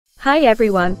Hi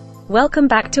everyone, welcome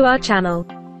back to our channel.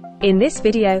 In this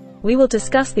video, we will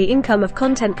discuss the income of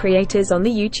content creators on the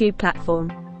YouTube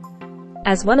platform.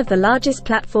 As one of the largest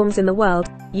platforms in the world,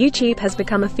 YouTube has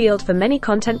become a field for many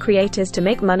content creators to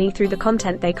make money through the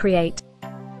content they create.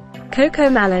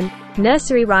 Cocomelon,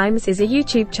 Nursery Rhymes is a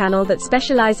YouTube channel that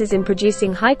specializes in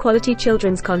producing high-quality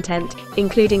children's content,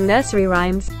 including nursery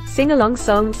rhymes, sing-along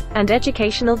songs, and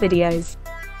educational videos.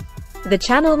 The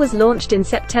channel was launched in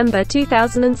September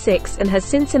 2006 and has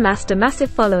since amassed a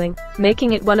massive following,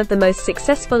 making it one of the most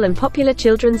successful and popular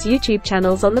children's YouTube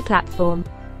channels on the platform.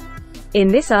 In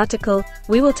this article,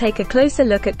 we will take a closer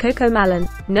look at Cocomelon,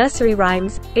 Nursery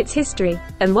Rhymes, its history,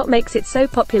 and what makes it so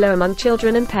popular among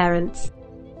children and parents.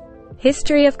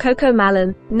 History of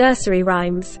Cocomelon, Nursery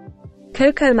Rhymes.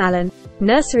 Cocomelon,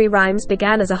 Nursery Rhymes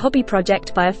began as a hobby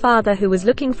project by a father who was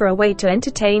looking for a way to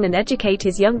entertain and educate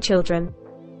his young children.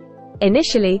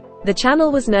 Initially, the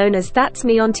channel was known as That's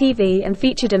Me on TV and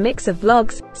featured a mix of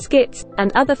vlogs, skits,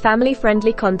 and other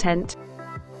family-friendly content.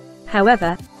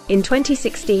 However, in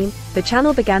 2016, the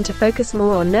channel began to focus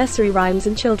more on nursery rhymes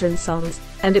and children's songs,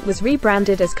 and it was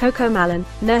rebranded as Cocomelon,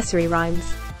 Nursery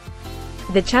Rhymes.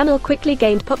 The channel quickly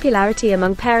gained popularity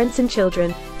among parents and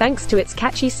children, thanks to its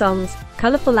catchy songs,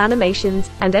 colorful animations,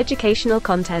 and educational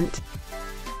content.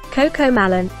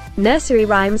 Cocomelon, Nursery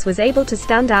Rhymes was able to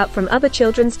stand out from other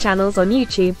children's channels on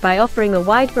YouTube by offering a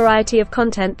wide variety of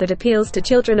content that appeals to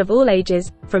children of all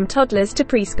ages, from toddlers to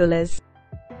preschoolers.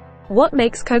 What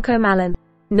makes Cocomelon,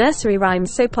 Nursery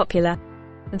Rhymes so popular?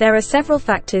 There are several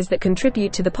factors that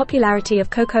contribute to the popularity of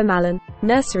Cocomelon,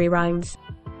 Nursery Rhymes.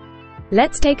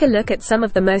 Let's take a look at some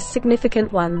of the most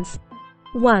significant ones.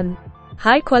 1.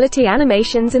 High-quality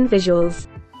animations and visuals.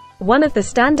 One of the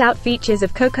standout features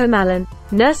of Cocomelon,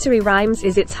 Nursery Rhymes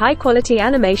is its high-quality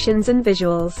animations and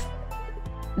visuals.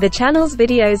 The channel's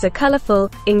videos are colorful,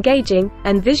 engaging,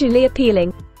 and visually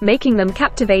appealing, making them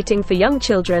captivating for young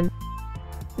children.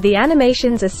 The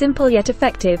animations are simple yet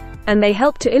effective, and they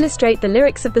help to illustrate the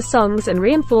lyrics of the songs and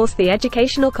reinforce the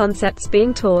educational concepts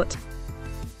being taught.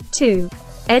 2.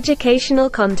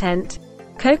 Educational content.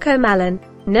 Cocomelon,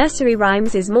 Nursery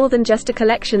Rhymes is more than just a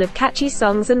collection of catchy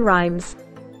songs and rhymes.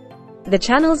 The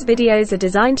channel's videos are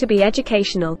designed to be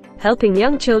educational, helping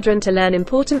young children to learn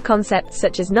important concepts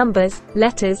such as numbers,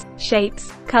 letters,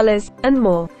 shapes, colors, and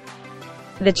more.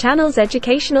 The channel's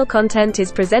educational content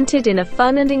is presented in a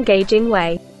fun and engaging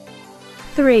way.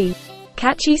 3.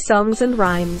 Catchy songs and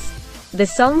rhymes. The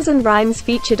songs and rhymes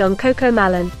featured on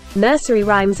Cocomelon, Nursery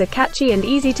Rhymes are catchy and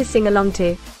easy to sing along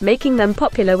to, making them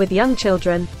popular with young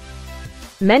children.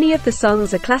 Many of the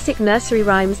songs are classic nursery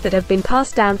rhymes that have been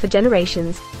passed down for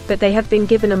generations, but they have been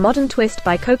given a modern twist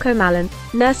by Cocomelon,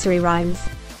 Nursery Rhymes.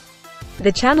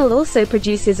 The channel also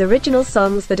produces original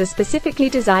songs that are specifically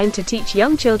designed to teach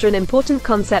young children important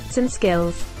concepts and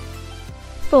skills.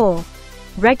 4.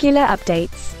 Regular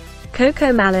updates.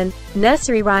 Cocomelon,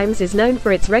 Nursery Rhymes is known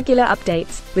for its regular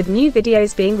updates, with new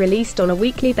videos being released on a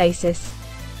weekly basis.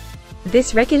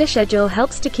 This regular schedule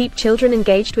helps to keep children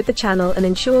engaged with the channel and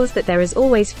ensures that there is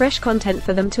always fresh content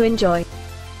for them to enjoy.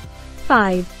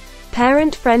 5.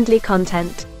 Parent-friendly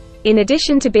content. In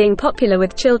addition to being popular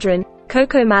with children,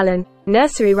 Cocomelon,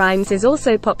 Nursery Rhymes is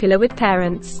also popular with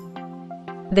parents.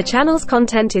 The channel's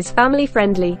content is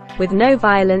family-friendly, with no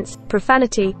violence,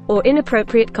 profanity, or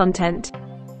inappropriate content.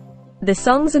 The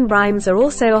songs and rhymes are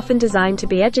also often designed to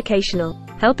be educational,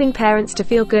 helping parents to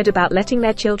feel good about letting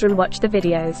their children watch the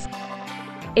videos.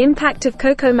 Impact of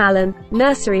Cocomelon,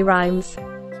 Nursery Rhymes.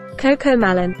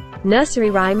 Cocomelon, Nursery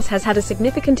Rhymes has had a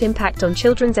significant impact on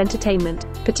children's entertainment,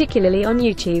 particularly on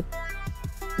YouTube.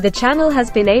 The channel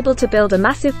has been able to build a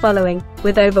massive following,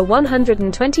 with over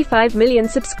 125 million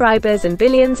subscribers and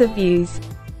billions of views.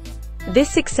 This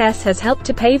success has helped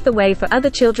to pave the way for other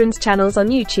children's channels on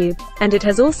YouTube, and it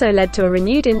has also led to a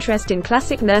renewed interest in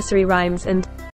classic nursery rhymes and